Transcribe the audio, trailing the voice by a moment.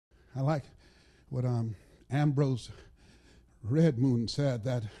I like what Ambrose Redmoon said,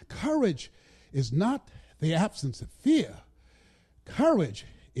 that courage is not the absence of fear. Courage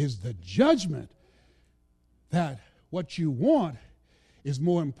is the judgment that what you want is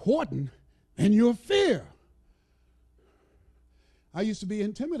more important than your fear. I used to be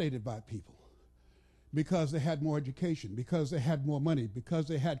intimidated by people because they had more education, because they had more money, because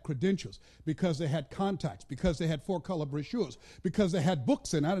they had credentials, because they had contacts, because they had four-color brochures, because they had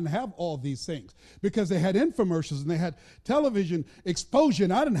books, and I didn't have all these things, because they had infomercials and they had television exposure,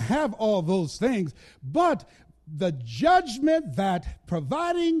 and I didn't have all those things. But the judgment that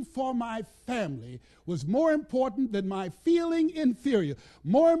providing for my family was more important than my feeling inferior,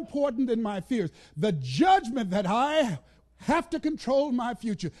 more important than my fears. The judgment that I have to control my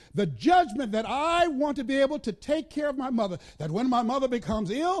future. The judgment that I want to be able to take care of my mother, that when my mother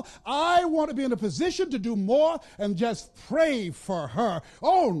becomes ill, I want to be in a position to do more and just pray for her.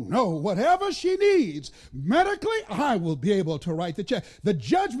 Oh no, whatever she needs, medically, I will be able to write the check. The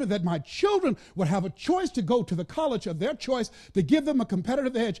judgment that my children would have a choice to go to the college of their choice to give them a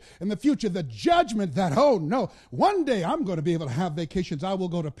competitive edge in the future. The judgment that, oh no, one day I'm going to be able to have vacations. I will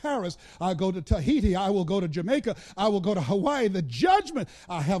go to Paris. I'll go to Tahiti. I will go to Jamaica. I will go to Hawaii. The judgment,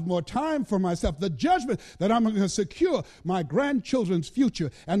 I have more time for myself. The judgment that I'm going to secure my grandchildren's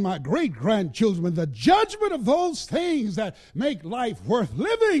future and my great-grandchildren. The judgment of those things that make life worth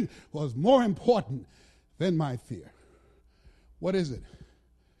living was more important than my fear. What is it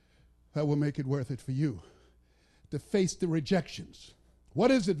that will make it worth it for you to face the rejections?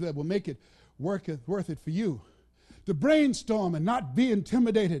 What is it that will make it worth it for you to brainstorm and not be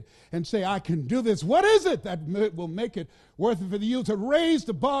intimidated and say, I can do this? What is it that will make it worth it for you to raise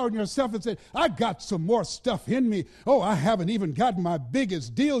the bar on yourself and say, I got some more stuff in me. Oh, I haven't even gotten my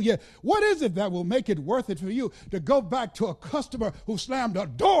biggest deal yet. What is it that will make it worth it for you to go back to a customer who slammed a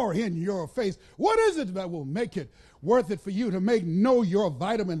door in your face? What is it that will make it worth it for you to know your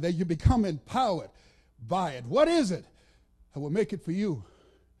vitamin, that you become empowered by it? What is it that will make it for you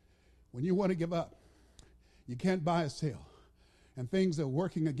when you want to give up? You can't buy a sale, and things are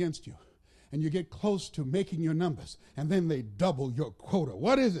working against you, and you get close to making your numbers, and then they double your quota.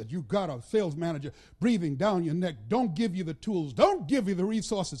 What is it? You got a sales manager breathing down your neck. Don't give you the tools. Don't give you the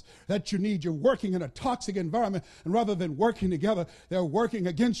resources that you need. You're working in a toxic environment, and rather than working together, they're working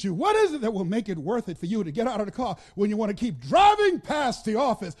against you. What is it that will make it worth it for you to get out of the car when you want to keep driving past the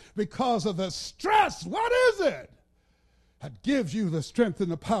office because of the stress? What is it that gives you the strength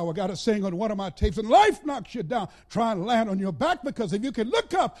and the power? I got a saying on one of my tapes, and life knocks you down, try and land on your back, because if you can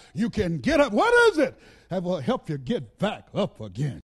look up, you can get up. What is it that will help you get back up again?